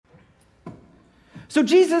So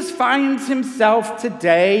Jesus finds himself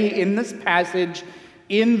today in this passage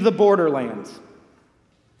in the borderlands,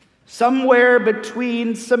 somewhere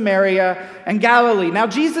between Samaria and Galilee. Now,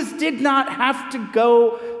 Jesus did not have to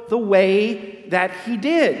go the way that he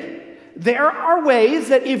did. There are ways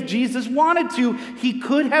that if Jesus wanted to, he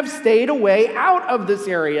could have stayed away out of this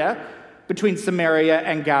area between Samaria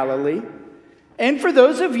and Galilee. And for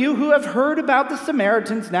those of you who have heard about the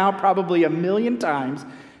Samaritans now probably 1,000,000 times,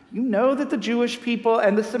 you know that the Jewish people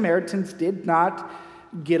and the Samaritans did not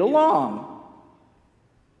get along.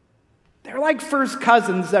 They're like first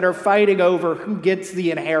cousins that are fighting over who gets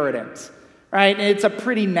the inheritance, right? And it's a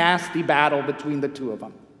pretty nasty battle between the two of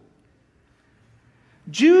them.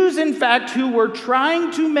 Jews, in fact, who were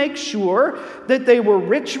trying to make sure that they were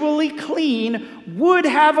ritually clean would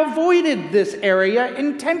have avoided this area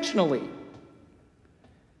intentionally.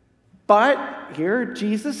 But here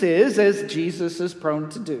Jesus is, as Jesus is prone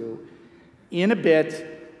to do, in a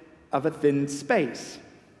bit of a thin space.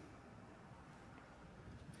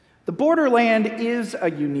 The borderland is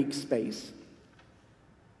a unique space.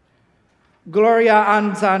 Gloria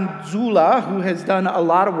Anzaldúa, who has done a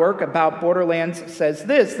lot of work about borderlands, says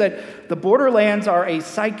this, that the borderlands are a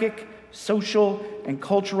psychic, social, and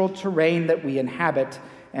cultural terrain that we inhabit,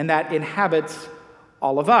 and that inhabits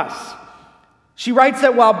all of us. She writes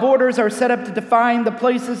that while borders are set up to define the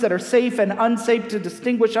places that are safe and unsafe to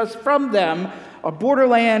distinguish us from them, a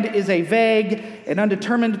borderland is a vague and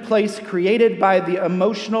undetermined place created by the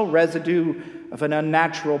emotional residue of an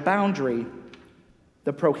unnatural boundary.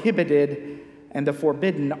 The prohibited and the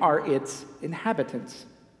forbidden are its inhabitants.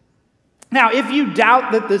 Now, if you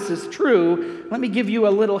doubt that this is true, let me give you a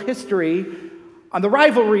little history on the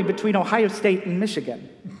rivalry between Ohio State and Michigan.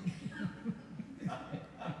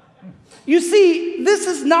 You see, this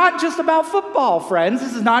is not just about football, friends.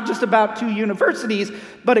 This is not just about two universities,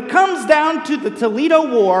 but it comes down to the Toledo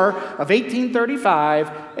War of 1835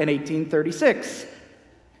 and 1836.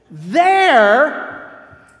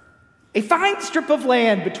 There, a fine strip of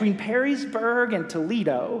land between Perrysburg and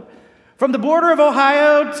Toledo, from the border of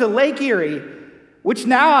Ohio to Lake Erie, which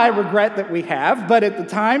now I regret that we have, but at the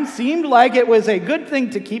time seemed like it was a good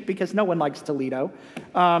thing to keep because no one likes Toledo.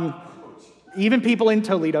 Even people in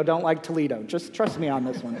Toledo don't like Toledo. Just trust me on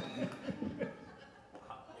this one.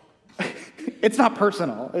 It's not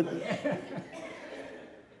personal.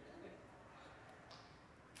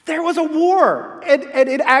 There was a war, and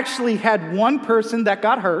it actually had one person that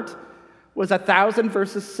got hurt. It was 1,000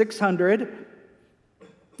 versus 600.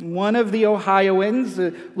 One of the Ohioans,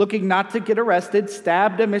 looking not to get arrested,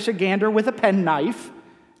 stabbed a Michigander with a penknife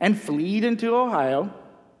and fled into Ohio.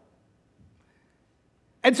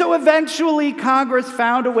 And so eventually Congress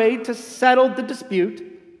found a way to settle the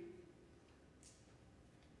dispute.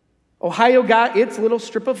 Ohio got its little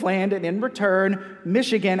strip of land, and in return,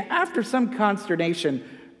 Michigan, after some consternation,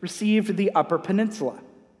 received the Upper Peninsula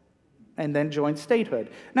and then joined statehood.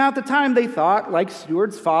 Now, at the time, they thought, like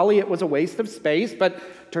Stuart's Folly, it was a waste of space, but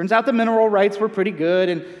turns out the mineral rights were pretty good,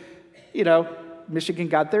 and, Michigan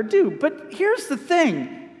got their due. But here's the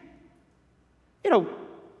thing.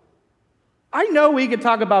 I know we could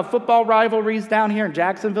talk about football rivalries down here in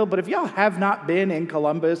Jacksonville, but if y'all have not been in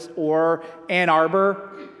Columbus or Ann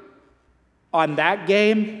Arbor on that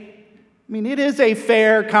game, it is a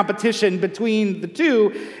fair competition between the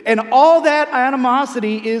two, and all that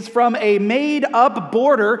animosity is from a made-up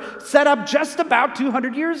border set up just about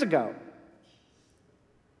 200 years ago.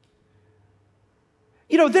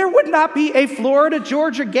 There would not be a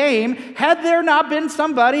Florida-Georgia game had there not been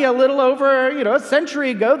somebody a little over, a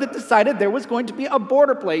century ago that decided there was going to be a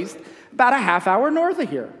border placed about a half hour north of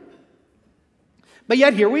here. But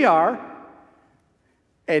yet here we are,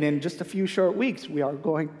 and in just a few short weeks, we are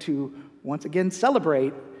going to once again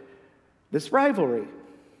celebrate this rivalry.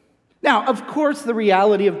 Now, of course, the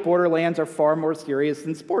reality of borderlands are far more serious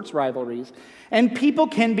than sports rivalries, and people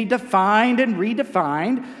can be defined and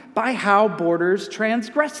redefined by how borders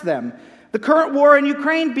transgress them. The current war in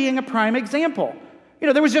Ukraine being a prime example.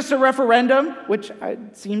 There was just a referendum, which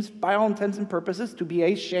seems by all intents and purposes to be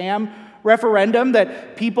a sham referendum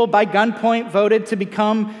that people by gunpoint voted to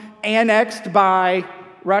become annexed by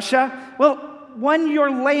Russia. Well, when your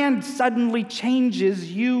land suddenly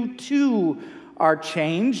changes, you too are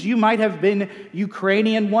changed. You might have been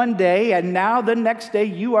Ukrainian one day, and now the next day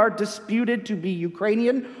you are disputed to be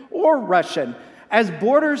Ukrainian or Russian. As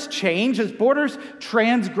borders change, as borders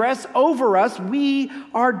transgress over us, we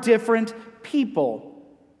are different people.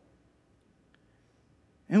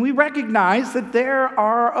 And we recognize that there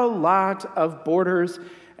are a lot of borders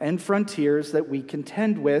and frontiers that we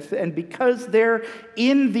contend with. And because they're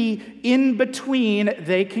in the in-between,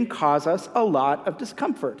 they can cause us a lot of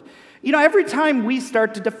discomfort. Every time we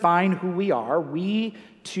start to define who we are, we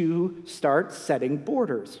too start setting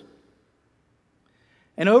borders.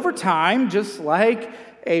 And over time, just like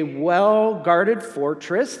a well-guarded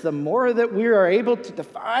fortress, the more that we are able to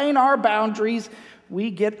define our boundaries,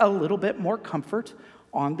 we get a little bit more comfort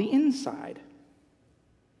on the inside.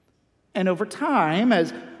 And over time,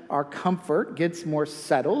 as our comfort gets more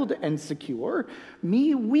settled and secure,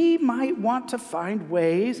 we might want to find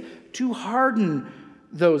ways to harden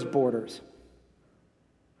those borders.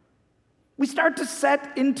 We start to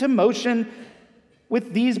set into motion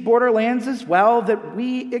with these borderlands as well that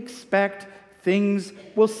we expect things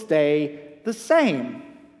will stay the same.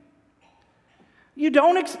 You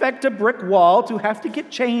don't expect a brick wall to have to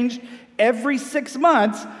get changed every 6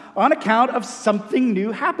 months on account of something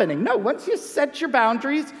new happening. No, once you set your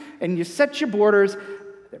boundaries and you set your borders,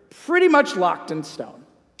 they're pretty much locked in stone.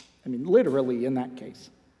 Literally in that case.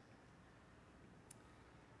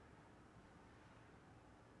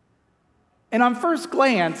 And on first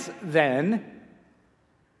glance, then,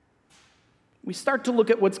 we start to look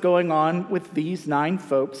at what's going on with these 9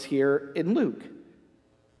 folks here in Luke.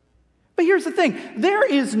 But here's the thing. There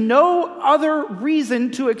is no other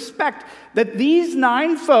reason to expect that these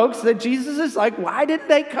 9 folks that Jesus is like, why didn't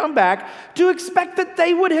they come back? To expect that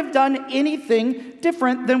they would have done anything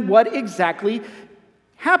different than what exactly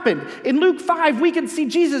happened. In Luke 5, we can see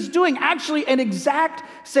Jesus doing actually an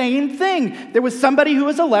exact same thing. There was somebody who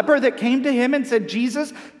was a leper that came to him and said,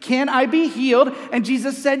 Jesus, can I be healed? And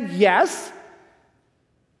Jesus said, yes.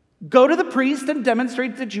 Go to the priest and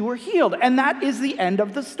demonstrate that you were healed. And that is the end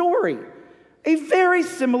of the story. A very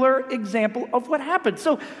similar example of what happened.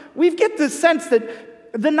 So we get this sense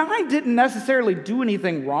that the 9 didn't necessarily do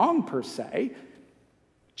anything wrong per se.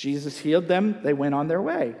 Jesus healed them. They went on their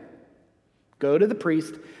way. Go to the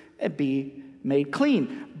priest and be made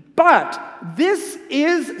clean. But this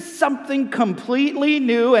is something completely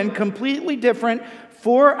new and completely different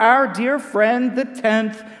for our dear friend, the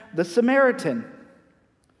 10th, the Samaritan.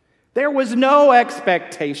 There was no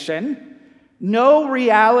expectation, no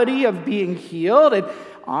reality of being healed. And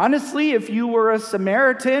honestly, if you were a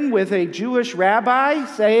Samaritan with a Jewish rabbi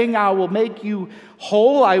saying, I will make you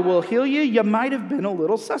whole, I will heal you, you might have been a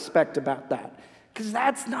little suspect about that. Because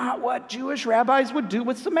that's not what Jewish rabbis would do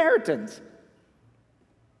with Samaritans.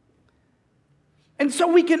 And so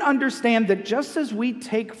we can understand that just as we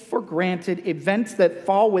take for granted events that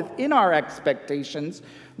fall within our expectations,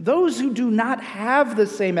 those who do not have the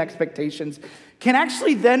same expectations can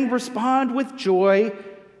actually then respond with joy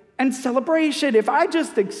and celebration. If I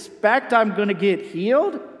just expect I'm going to get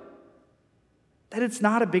healed, then it's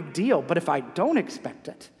not a big deal. But if I don't expect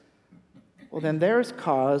it, well, then there's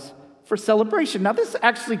cause for celebration. Now, this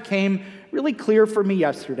actually came really clear for me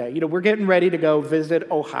yesterday. We're getting ready to go visit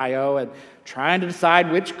Ohio and trying to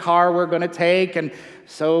decide which car we're going to take. And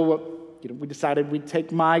so, we decided we'd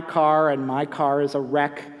take my car, and my car is a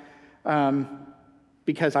wreck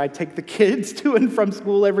because I take the kids to and from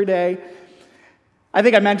school every day. I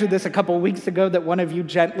think I mentioned this a couple of weeks ago that one of you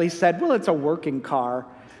gently said, well, it's a working car.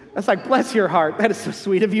 That's like, bless your heart. That is so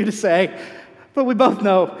sweet of you to say. But we both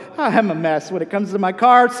know I'm a mess when it comes to my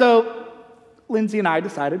car. So Lindsay and I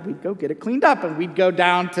decided we'd go get it cleaned up, and we'd go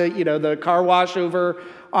down to, the car wash over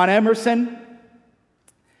on Emerson.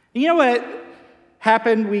 You know what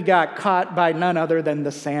happened? We got caught by none other than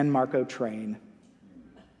the San Marco train,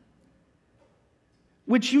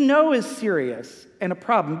 which is serious and a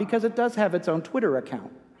problem because it does have its own Twitter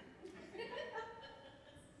account.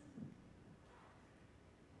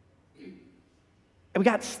 And we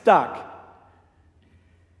got stuck.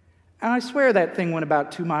 And I swear that thing went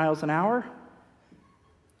about 2 miles an hour.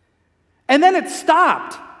 And then it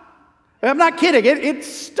stopped. I'm not kidding. It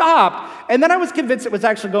stopped. And then I was convinced it was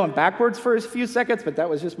actually going backwards for a few seconds, but that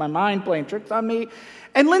was just my mind playing tricks on me.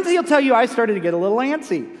 And Lindsay will tell you I started to get a little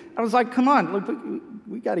antsy. I was like, come on, look,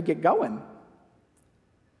 we got to get going.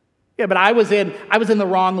 Yeah, but I was in the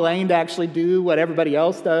wrong lane to actually do what everybody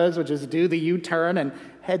else does, which is do the U-turn and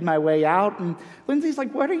head my way out. And Lindsay's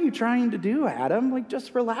like, what are you trying to do, Adam?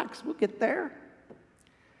 Just relax. We'll get there.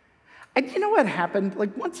 And you know what happened?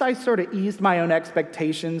 Once I sort of eased my own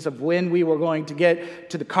expectations of when we were going to get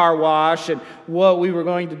to the car wash and what we were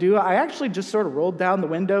going to do, I actually just sort of rolled down the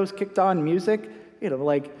windows, kicked on music,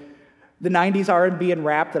 like the 90s R&B and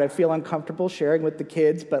rap that I feel uncomfortable sharing with the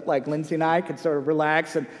kids, but Lindsay and I could sort of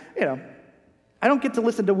relax. And, I don't get to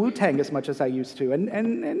listen to Wu-Tang as much as I used to,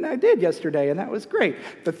 and I did yesterday, and that was great.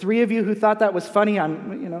 The 3 of you who thought that was funny,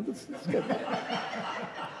 this is good.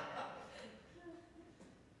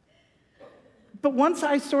 But once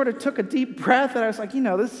I sort of took a deep breath and I was like,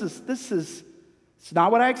 it's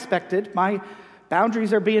not what I expected. My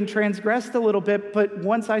boundaries are being transgressed a little bit, but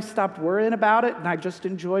once I stopped worrying about it and I just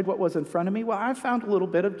enjoyed what was in front of me, well, I found a little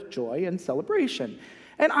bit of joy and celebration.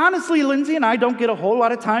 And honestly, Lindsay and I don't get a whole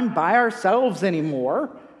lot of time by ourselves anymore.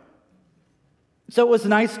 So it was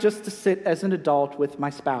nice just to sit as an adult with my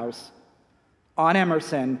spouse on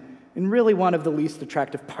Emerson in really one of the least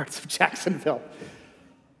attractive parts of Jacksonville.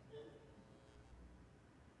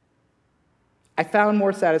 I found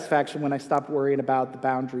more satisfaction when I stopped worrying about the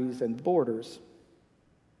boundaries and the borders.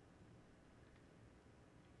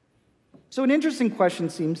 So an interesting question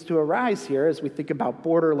seems to arise here as we think about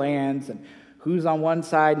borderlands and who's on one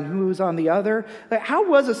side and who's on the other. Like, how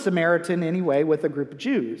was a Samaritan anyway with a group of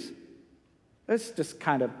Jews? That's just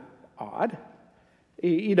kind of odd.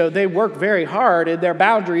 They work very hard in their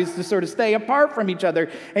boundaries to sort of stay apart from each other,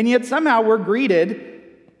 and yet somehow we're greeted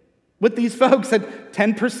with these folks, and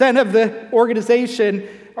 10% of the organization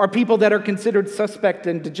are people that are considered suspect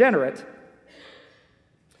and degenerate.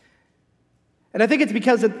 And I think it's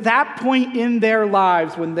because at that point in their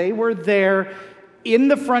lives, when they were there in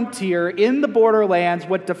the frontier, in the borderlands,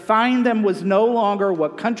 what defined them was no longer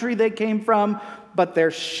what country they came from, but their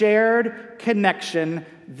shared connection,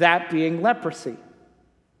 that being leprosy.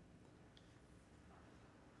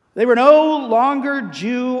 They were no longer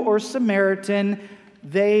Jew or Samaritan.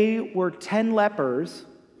 They were 10 lepers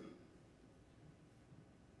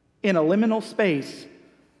in a liminal space,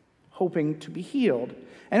 hoping to be healed.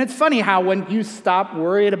 And it's funny how when you stop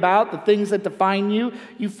worrying about the things that define you,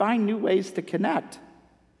 you find new ways to connect.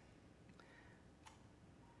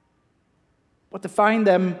 What defined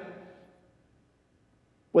them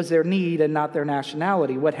was their need and not their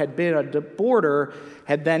nationality. What had been a border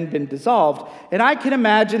had then been dissolved. And I can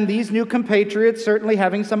imagine these new compatriots certainly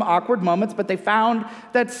having some awkward moments, but they found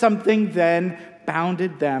that something then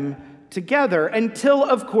bounded them together until,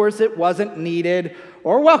 of course, it wasn't needed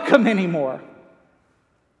or welcome anymore.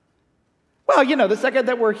 Well, the second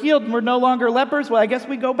that we're healed and we're no longer lepers, well, I guess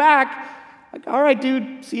we go back. Like, all right,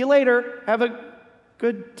 dude, see you later. Have a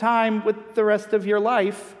good time with the rest of your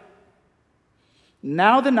life.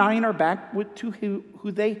 Now the 9 are back to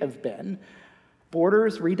who they have been.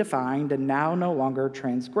 Borders redefined and now no longer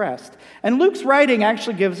transgressed. And Luke's writing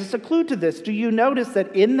actually gives us a clue to this. Do you notice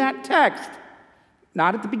that in that text,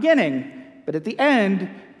 not at the beginning, but at the end,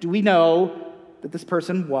 do we know that this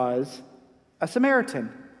person was a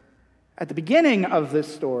Samaritan? At the beginning of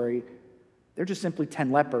this story, they're just simply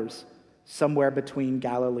 10 lepers somewhere between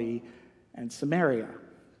Galilee and Samaria.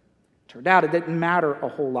 Turned out it didn't matter a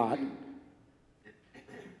whole lot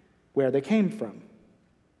where they came from.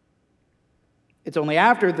 It's only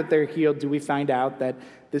after that they're healed do we find out that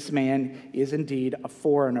this man is indeed a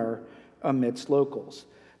foreigner amidst locals.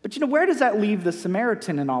 But where does that leave the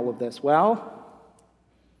Samaritan in all of this? Well,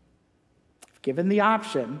 if given the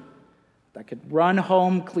option, I could run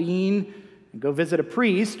home clean and go visit a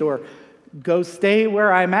priest, or go stay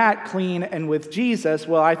where I'm at clean and with Jesus.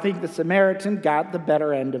 Well, I think the Samaritan got the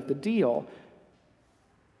better end of the deal.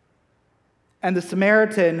 And the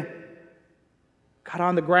Samaritan got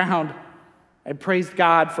on the ground and praised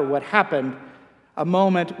God for what happened, a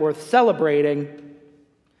moment worth celebrating.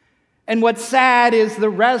 And what's sad is the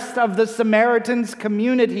rest of the Samaritan's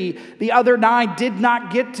community, the other 9, did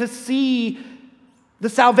not get to see the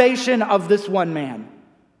salvation of this one man.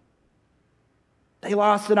 They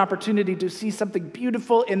lost an opportunity to see something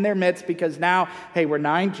beautiful in their midst because now, hey, we're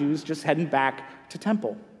 9 Jews just heading back to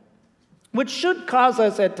temple. Which should cause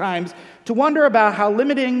us at times to wonder about how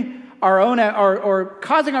limiting our own, or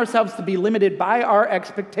causing ourselves to be limited by our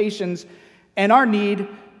expectations and our need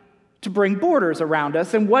to bring borders around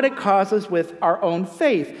us and what it causes with our own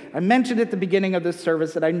faith. I mentioned at the beginning of this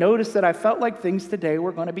service that I noticed that I felt like things today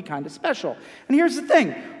were going to be kind of special. And here's the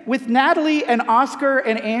thing. With Natalie and Oscar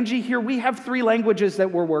and Angie here, we have 3 languages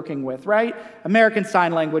that we're working with, right? American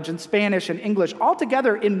Sign Language and Spanish and English all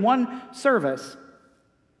together in one service.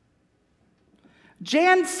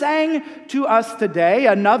 Jan sang to us today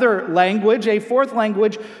another language, a 4th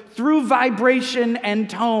language, through vibration and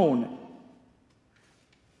tone.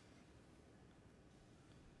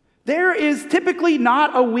 There is typically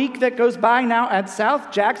not a week that goes by now at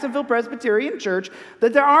South Jacksonville Presbyterian Church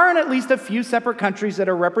that there aren't at least a few separate countries that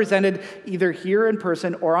are represented either here in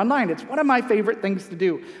person or online. It's one of my favorite things to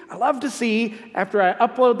do. I love to see, after I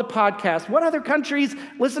upload the podcast, what other countries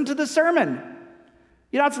listen to the sermon.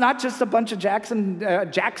 It's not just a bunch of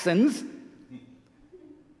Jacksons.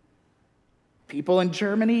 People in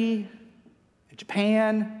Germany,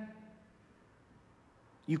 Japan,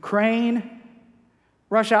 Ukraine,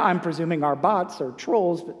 Russia, I'm presuming, are bots or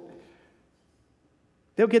trolls, but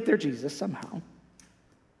They'll get their Jesus somehow.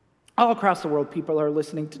 All across the world, people are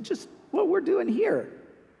listening to just what we're doing here.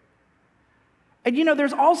 And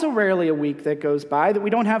there's also rarely a week that goes by that we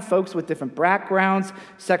don't have folks with different backgrounds,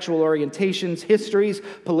 sexual orientations, histories,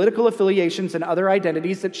 political affiliations, and other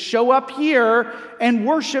identities that show up here and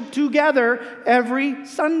worship together every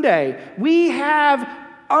Sunday. We have,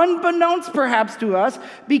 unbeknownst perhaps to us,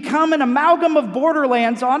 become an amalgam of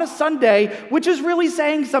borderlands on a Sunday, which is really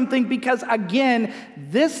saying something because, again,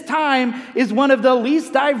 this time is one of the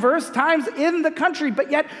least diverse times in the country. But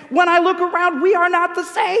yet, when I look around, we are not the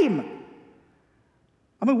same.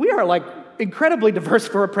 We are incredibly diverse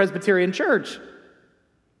for a Presbyterian church.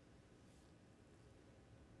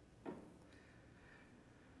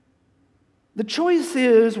 The choice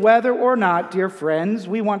is whether or not, dear friends,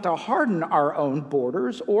 we want to harden our own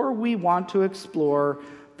borders or we want to explore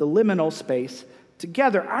the liminal space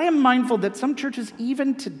together. I am mindful that some churches,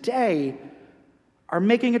 even today, are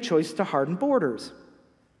making a choice to harden borders.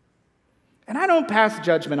 And I don't pass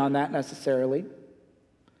judgment on that necessarily.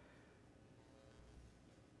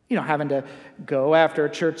 Having to go after a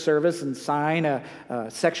church service and sign a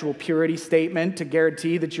sexual purity statement to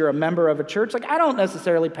guarantee that you're a member of a church. I don't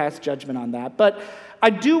necessarily pass judgment on that. But I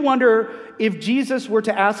do wonder if Jesus were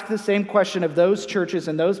to ask the same question of those churches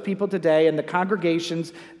and those people today and the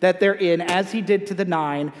congregations that they're in, as he did to the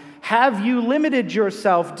 9, have you limited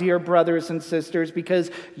yourself, dear brothers and sisters,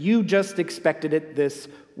 because you just expected it this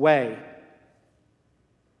way?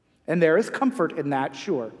 And there is comfort in that,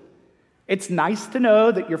 sure. It's nice to know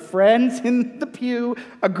that your friends in the pew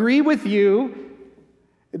agree with you.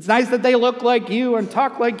 It's nice that they look like you and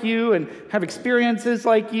talk like you and have experiences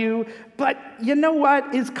like you. But you know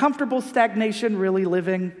what? Is comfortable stagnation really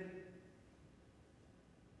living?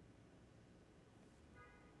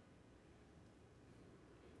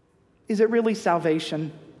 Is it really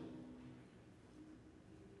salvation?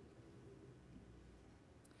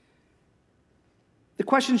 The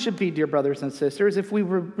question should be, dear brothers and sisters, if we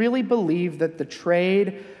really believe that the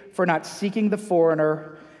trade for not seeking the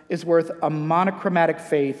foreigner is worth a monochromatic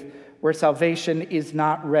faith where salvation is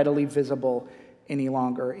not readily visible any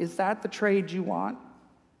longer. Is that the trade you want?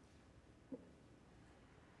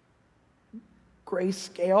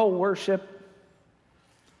 Grayscale worship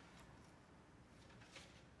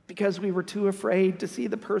because we were too afraid to see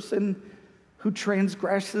the person who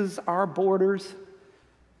transgresses our borders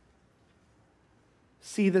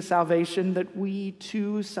see the salvation that we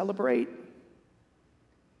too celebrate?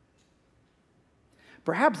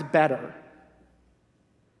 Perhaps better.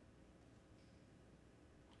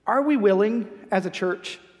 Are we willing as a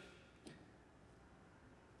church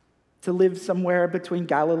to live somewhere between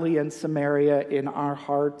Galilee and Samaria in our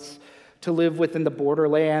hearts, to live within the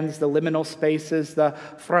borderlands, the liminal spaces, the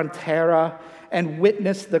frontera, and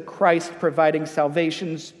witness the Christ providing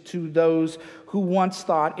salvations to those who once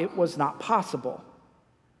thought it was not possible?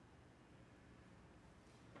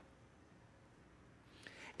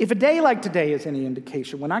 If a day like today is any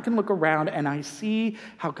indication, when I can look around and I see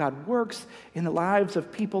how God works in the lives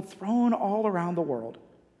of people thrown all around the world,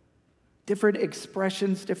 different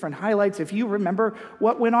expressions, different highlights. If you remember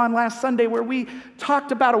what went on last Sunday where we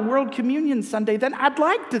talked about a World Communion Sunday, then I'd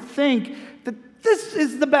like to think that this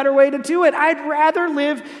is the better way to do it. I'd rather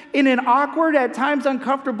live in an awkward, at times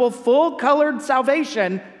uncomfortable, full-colored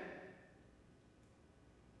salvation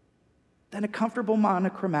than a comfortable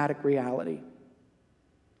monochromatic reality.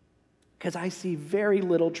 Because I see very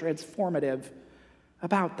little transformative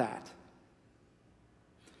about that.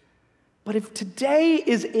 But if today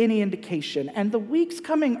is any indication, and the weeks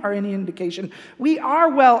coming are any indication, we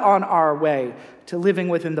are well on our way to living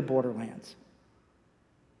within the borderlands.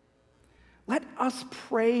 Let us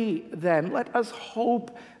pray then, let us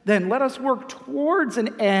hope then, let us work towards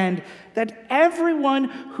an end that everyone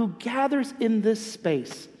who gathers in this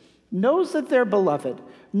space knows that they're beloved,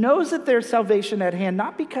 knows that there's salvation at hand,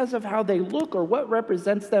 not because of how they look or what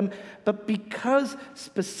represents them, but because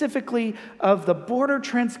specifically of the border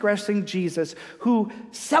transgressing Jesus who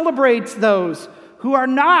celebrates those who are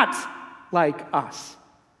not like us.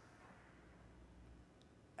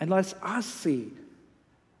 And let us see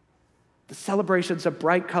the celebrations of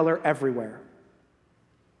bright color everywhere.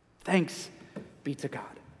 Thanks be to God.